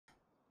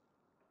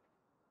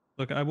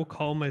Look, I will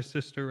call my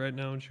sister right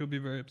now and she'll be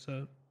very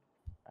upset.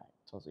 Alright,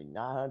 totally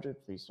 900.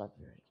 Please start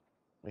ready.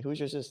 Wait, who's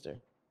your sister?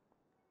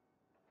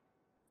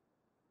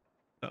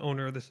 The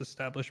owner of this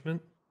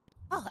establishment.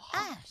 Oh,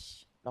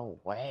 Ash. No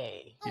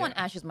way. I want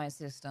Ash as my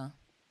sister.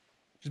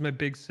 She's my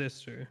big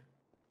sister.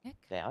 Heck.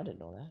 Damn, I didn't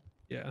know that.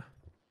 Yeah.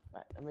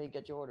 Alright, let me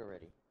get your order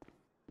ready.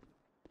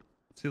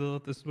 See,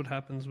 Lilith, this is what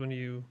happens when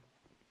you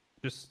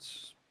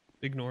just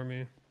ignore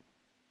me.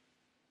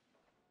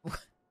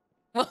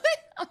 What?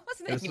 I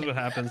wasn't This is what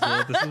happens,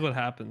 Lilith. This is what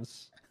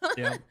happens.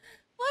 Yeah.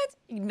 What?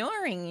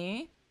 Ignoring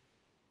you?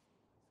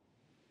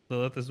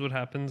 Lilith, this is what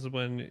happens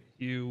when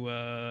you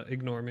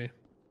ignore me.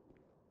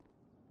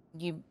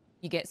 You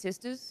get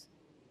sisters?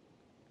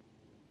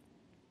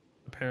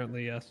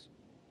 Apparently, yes.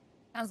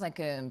 Sounds like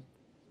a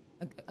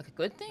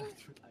good thing.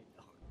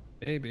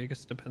 Maybe. I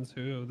guess it depends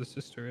who the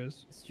sister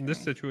is. In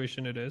this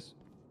situation, it is.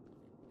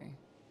 Okay.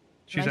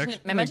 She's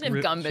Imagine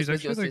if Gumbus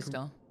was your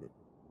sister.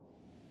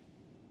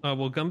 Oh,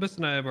 well, Gumbus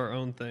and I have our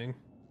own thing,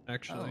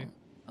 actually.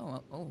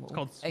 Oh. It's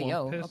called Swamp Hey,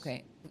 yo, Piss.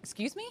 okay.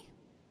 Excuse me?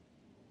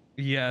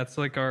 Yeah, it's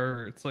like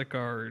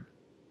our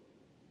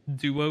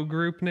duo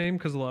group name,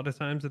 because a lot of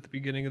times at the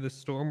beginning of the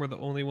storm, we're the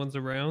only ones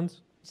around.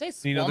 Say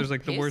swamp You know, there's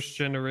like piss? the worst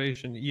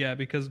generation. Yeah,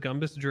 because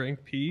Gumbus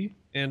drank pee,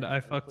 and I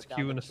fucked Put down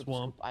Q the in a triple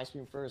swamp. scoop ice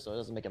cream first so it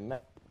doesn't make a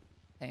mess.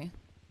 Okay.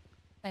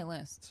 Say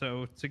less.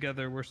 So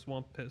together, we're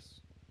Swamp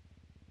Piss.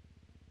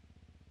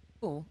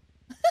 Cool.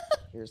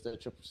 Here's the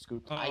triple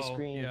scoop ice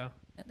cream. Yeah.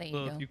 There you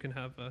Lilith, go. you can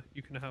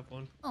have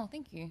one. Oh,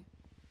 thank you.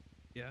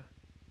 Yeah.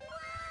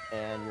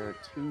 And your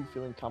 2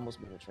 filling combos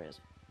meal trays.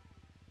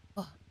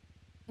 Oh,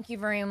 thank you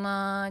very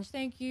much.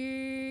 Thank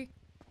you.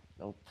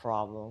 No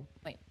problem.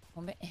 Wait,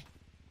 one bit. There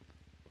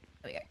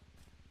we go.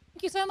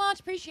 Thank you so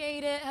much.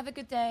 Appreciate it. Have a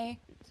good day.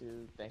 You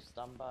too. Thanks for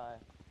stopping by.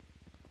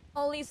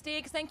 Holy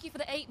Sticks, thank you for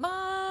the 8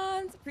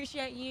 months.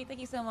 Appreciate you. Thank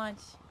you so much.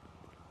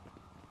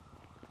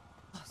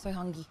 Oh, so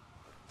hungry.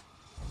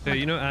 Yeah,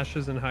 you know Ash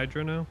is in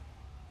Hydra now?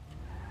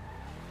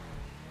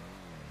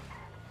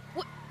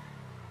 What?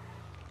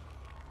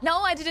 No,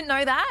 I didn't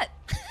know that.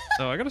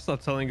 Oh, I gotta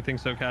stop telling you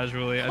things so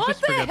casually. I What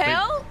just the forget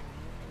hell? That...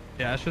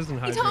 Yeah, Ash is in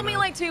Hydra You told me now.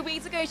 like 2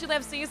 weeks ago she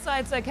left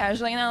Seaside so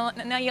casually. Now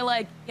you're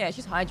like, yeah,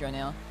 she's Hydra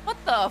now. What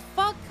the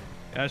fuck?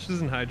 Ash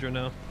is in Hydra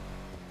now.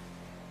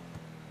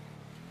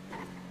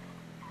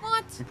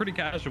 What? I'm pretty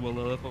casual,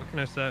 Lilith. What can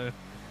I say?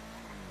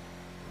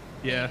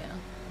 Yeah.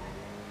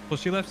 Well,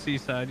 she left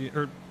Seaside,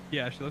 or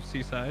yeah, she left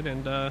Seaside,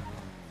 and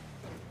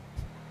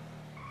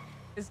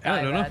This guy,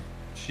 I don't know. bad.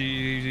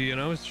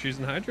 She's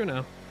in Hydra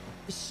now.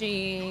 Is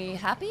she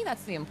happy?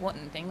 That's the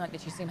important thing. Like,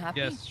 did she seem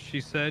happy? Yes,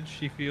 she said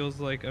she feels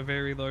like a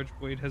very large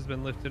weight has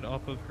been lifted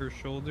off of her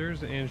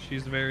shoulders, and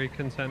she's very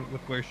content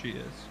with where she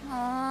is.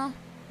 Aww.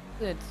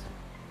 Good.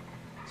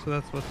 So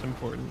that's what's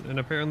important. And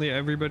apparently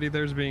everybody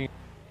there's being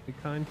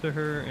kind to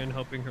her and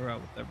helping her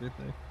out with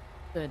everything.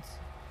 Good.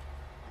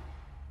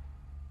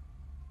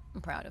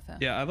 I'm proud of her.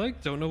 Yeah, I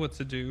don't know what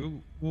to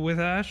do with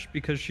Ash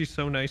because she's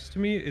so nice to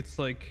me. It's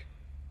like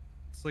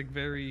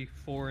very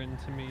foreign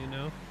to me, you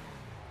know?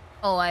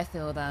 Oh, I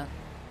feel that.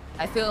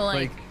 I feel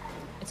like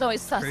it's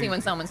always sussy crazy.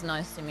 when someone's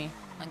nice to me.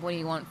 Like, what do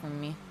you want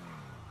from me?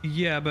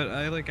 Yeah, but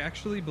I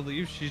actually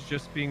believe she's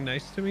just being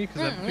nice to me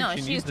because I don't think no, she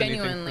she's needs anything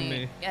from genuinely.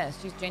 me.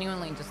 Yes, she's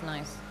genuinely just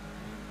nice.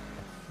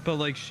 But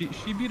like she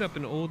beat up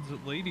an old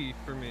lady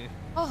for me.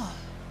 Oh,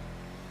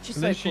 she's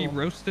And then so she cool.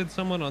 roasted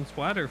someone on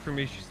Twitter for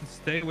me. She said,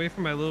 "Stay away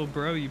from my little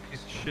bro, you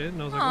piece of shit."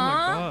 And I was like, "Oh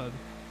Aw. my god."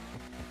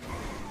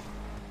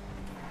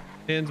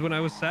 And when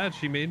I was sad,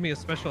 she made me a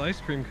special ice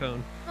cream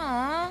cone.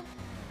 Aww.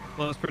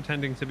 Well, I was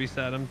pretending to be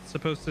sad. I'm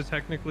supposed to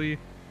technically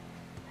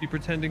be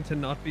pretending to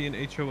not be in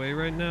HOA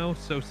right now,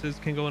 so Sis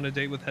can go on a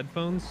date with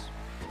headphones.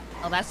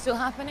 Oh, that's still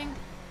happening?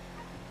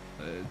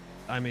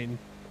 I mean,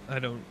 I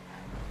don't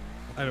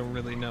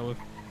really know if.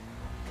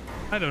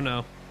 I don't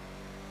know.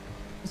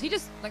 Is he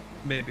just like?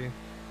 Maybe.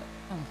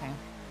 Okay.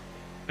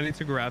 I need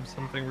to grab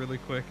something really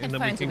quick, and then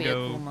we Headphones can will be a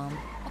go. cool mom.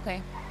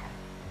 Okay.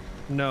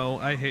 No,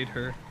 I hate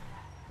her.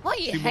 What,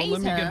 you She won't hate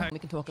let me get her? hi- We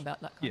can talk about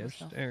that kind Yeah, of just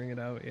stuff. airing it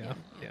out. Yeah,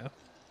 Yeah,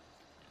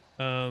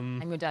 yeah.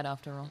 I'm your dad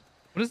after all.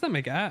 What does that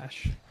make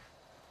Ash?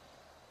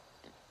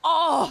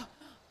 Oh!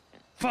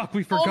 Fuck,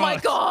 we forgot. Oh my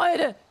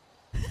god!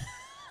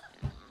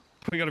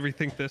 We gotta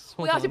rethink this.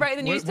 We Hold have to on. break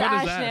the news to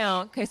What is Ash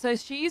now. Okay, so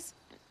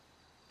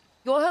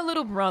you're her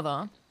little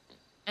brother,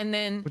 and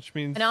then Which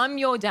means. and I'm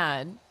your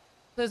dad.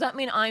 So does that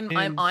mean I'm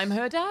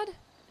her dad?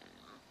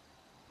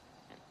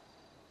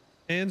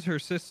 And her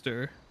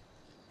sister,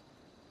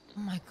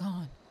 Oh my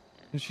god.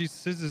 and she's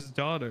Siz's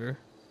daughter.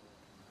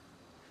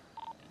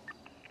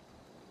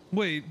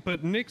 Wait,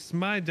 but Nick's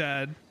my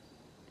dad.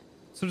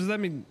 So does that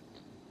mean?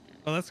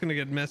 Oh, that's gonna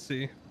get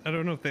messy. I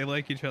don't know if they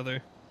like each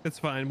other. It's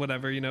fine,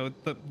 whatever. You know,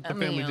 the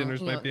family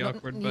dinners might be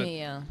awkward, but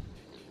yeah.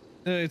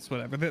 it's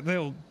whatever.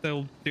 They'll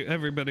do.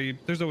 Everybody.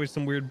 There's always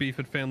some weird beef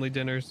at family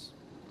dinners.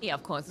 Yeah,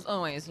 of course. It's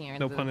always here.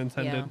 No pun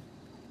intended.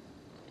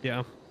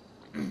 Yeah,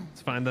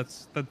 it's fine.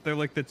 They're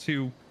like the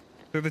two.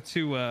 They're the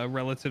two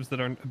relatives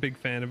that aren't a big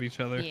fan of each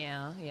other.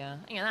 Yeah, yeah.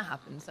 Yeah, that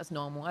happens. That's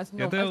normal. That's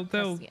Yeah,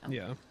 normal.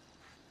 yeah.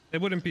 It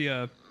wouldn't be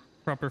a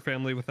proper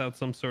family without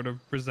some sort of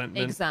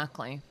resentment.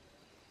 Exactly.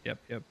 Yep.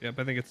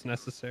 I think it's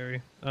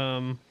necessary.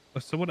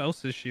 So what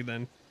else is she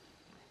then?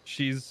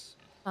 She's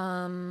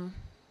I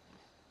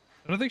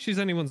don't think she's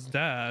anyone's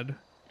dad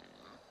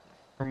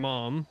or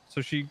mom,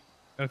 so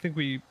I think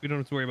we don't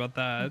have to worry about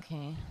that.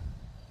 Okay.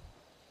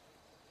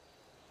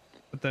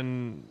 But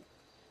then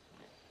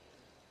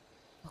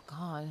Oh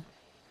God.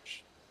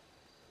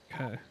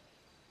 okay.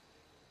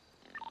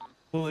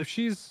 Well, if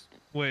she's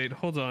wait,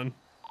 hold on.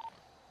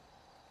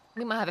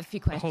 We might have a few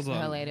questions Hold for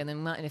her on. later, and then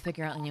we might need to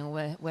figure out, you know,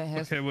 where her.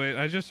 Okay, wait.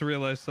 I just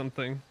realized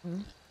something. Hmm?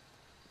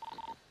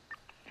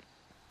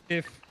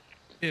 If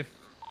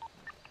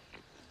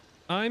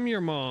I'm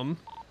your mom,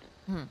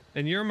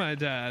 and you're my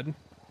dad,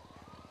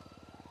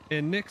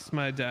 and Nick's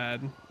my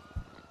dad,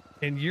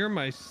 and you're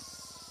my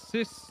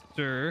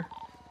sister,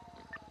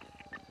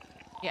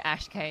 Yeah,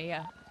 AshK,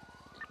 yeah.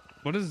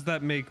 what does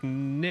that make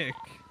Nick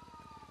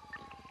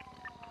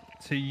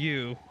to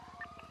you?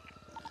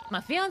 My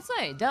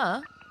fiance,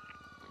 duh.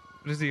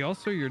 But is he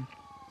also your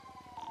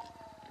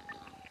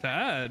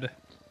dad?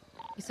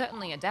 He's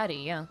certainly a daddy,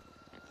 yeah.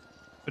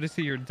 But is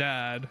he your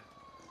dad?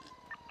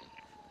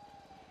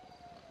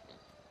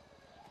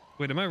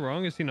 Wait, am I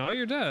wrong? Is he not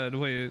your dad?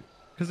 Wait,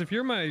 because if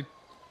you're my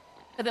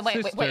But then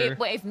sister...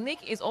 wait, if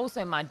Nick is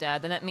also my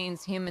dad, then that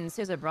means him and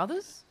Sis are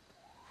brothers?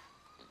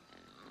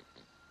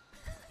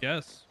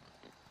 Yes.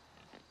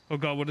 Oh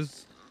God, what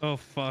is... Oh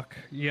fuck.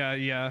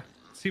 Yeah.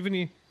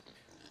 Stephanie...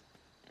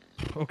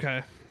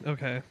 Okay.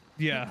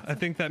 Yeah, I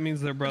think that means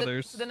they're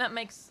brothers. So then that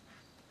makes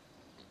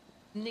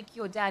Nick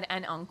your dad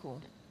and uncle.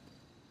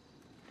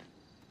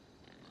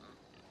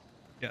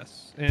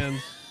 Yes, and...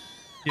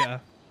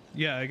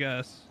 Yeah, I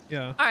guess.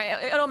 Yeah. All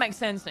right, it all makes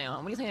sense now.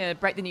 We just need to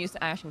break the news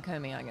to Ash and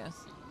Comey, I guess.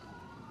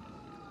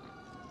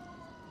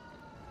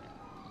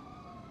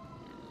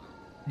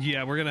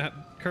 Yeah, we're gonna...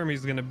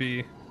 Kermie's gonna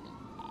be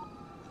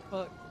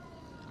Fuck.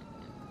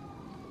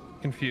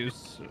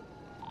 confused.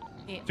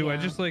 Yeah, Do I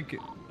just, like,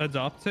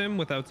 adopt him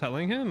without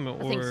telling him? Or...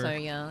 I think so,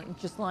 yeah.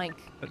 Just like...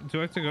 Do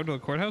I have to go to the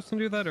courthouse and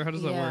do that, or how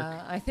does that work?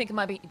 Yeah, I think it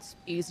might be it's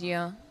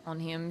easier on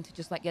him to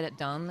just, like, get it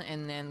done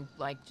and then,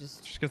 like,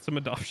 just... Just get some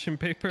adoption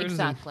papers?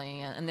 Exactly,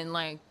 yeah. And then,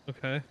 like,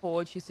 Okay.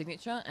 forge his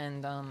signature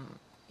and,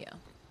 yeah.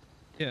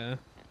 Yeah.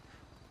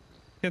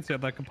 Can't see how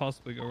that could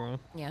possibly go wrong.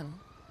 Yeah.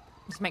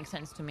 Just makes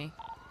sense to me.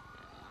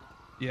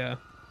 Yeah.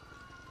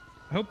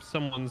 I hope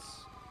someone's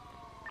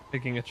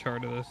making a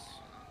chart of this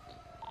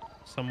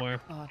somewhere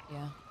God,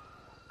 yeah.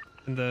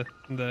 in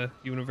the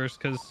universe,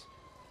 because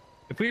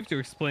if we have to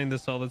explain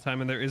this all the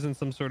time and there isn't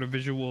some sort of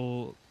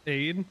visual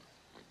aid,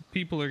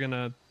 people are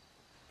gonna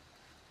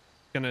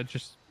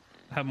just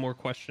have more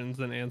questions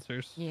than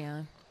answers. Yeah.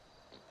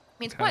 I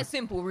mean, it's quite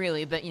simple,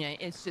 really, but, you know,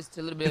 it's just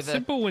a little bit It's of a...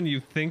 simple when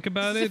you think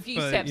about Just it, a few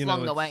but, steps you know,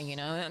 along the way, you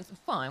know, it's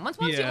fine. Once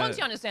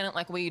you understand it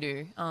like we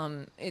do,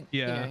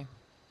 you know.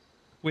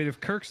 Wait, if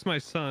Kirk's my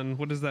son,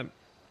 what does that...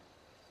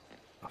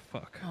 Oh,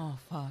 fuck. Oh,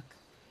 fuck.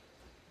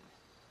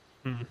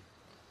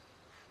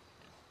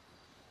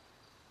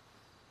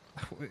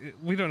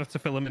 We don't have to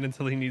fill him in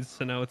until he needs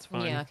to know. It's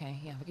fine. Yeah, okay,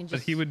 yeah, we can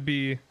just... But he would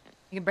be...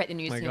 We can break the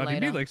news My to him God,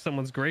 later. he'd be like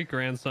someone's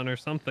great-grandson or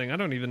something. I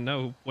don't even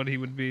know what he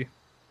would be.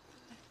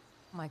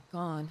 Oh my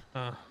God.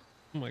 Oh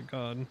my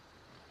God.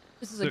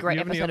 This is So, a great you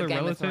have any episode of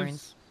other Game of Thrones.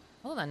 relatives?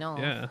 All that I know of.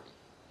 Yeah.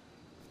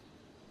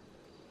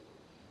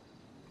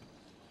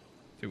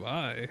 Do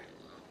I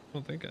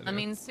don't think I do. I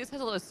mean, Sis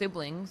has a lot of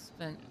siblings,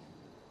 but...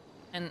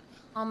 And,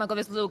 oh my God,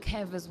 there's little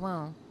Kev as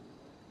well.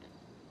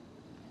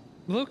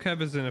 Lil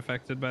Kev isn't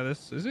affected by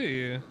this, is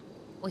he?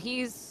 Well,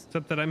 he's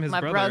Except that I'm his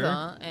my brother.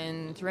 brother,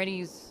 and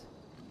Reddy's...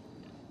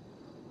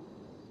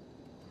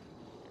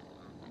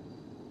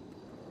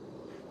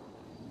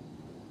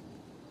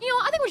 You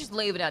know, I think we just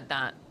leave it at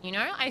that. You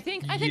know, I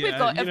think we've Yeah,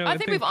 got. you know, I I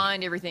think we've think-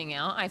 ironed everything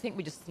out. I think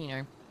we just, you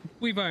know,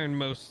 We've ironed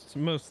most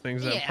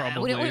things out, yeah,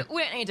 probably. we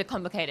don't need to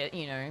complicate it.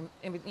 You know,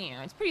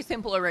 it's pretty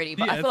simple already.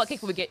 But Yeah, I feel like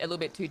it's- if we get a little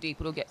bit too deep,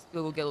 it will get a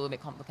little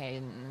bit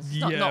complicated. And it's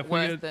Yeah, not if we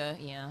worth get-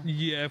 the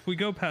Yeah, if we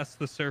go past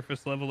the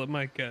surface level, it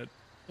might get...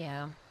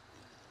 yeah.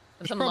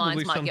 There's Some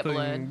lines probably might get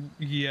blurred. something-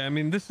 Yeah, I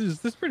mean, this is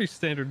pretty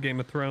standard Game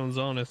of Thrones,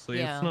 honestly.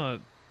 Yeah.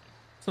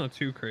 It's not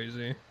too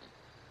crazy.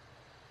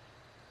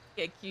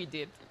 Yeah, Q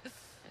did.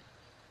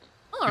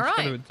 All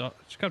right.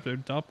 Just got to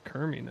adopt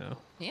Kermie now.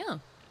 Yeah.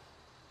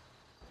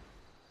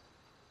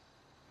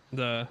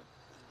 We're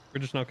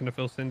just not going to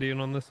fill Cindy in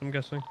on this, I'm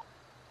guessing.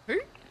 Who?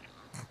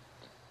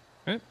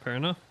 Right, fair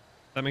enough.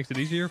 That makes it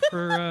easier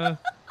for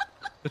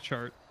the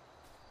chart.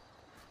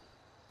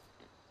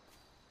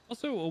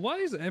 Also, why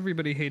is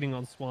everybody hating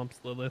on swamps,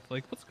 Lilith?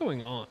 Like, what's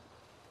going on?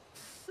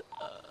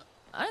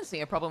 I don't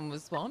see a problem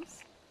with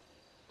swamps.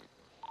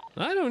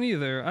 I don't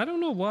either. I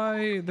don't know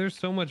why there's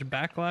so much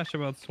backlash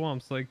about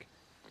swamps. Like,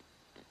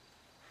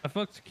 I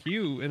fucked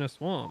Q in a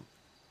swamp.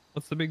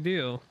 What's the big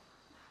deal?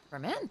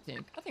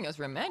 Romantic. I think it's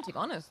romantic,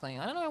 honestly.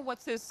 I don't know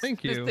what's this.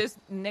 Thank you. This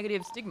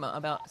negative stigma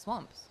about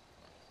swamps.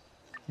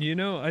 You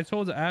know, I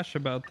told Ash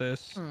about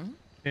this, Mhm.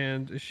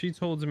 and she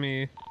told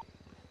me,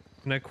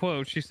 and I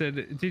quote, she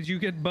said, "Did you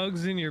get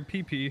bugs in your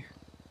pee-pee?"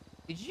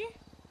 Did you?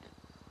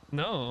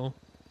 No.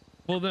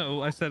 Well,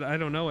 no. I said, I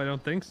don't know. I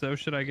don't think so.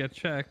 Should I get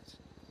checked?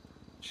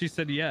 She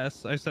said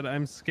yes. I said,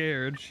 I'm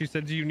scared. She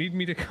said, do you need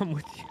me to come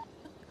with you?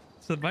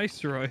 It's the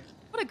Viceroy.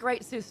 What a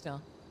great sister.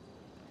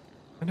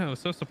 I know,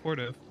 so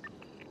supportive.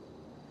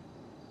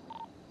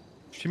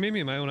 She made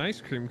me my own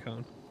ice cream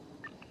cone.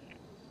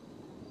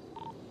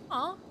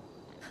 Aw.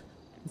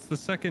 It's the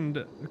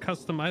second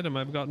custom item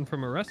I've gotten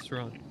from a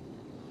restaurant.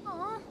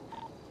 Aw.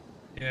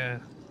 Yeah.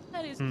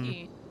 That is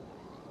cute.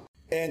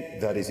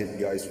 And that is it,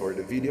 guys, for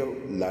the video.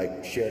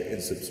 Like, share,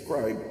 and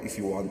subscribe if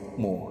you want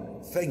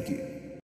more. Thank you.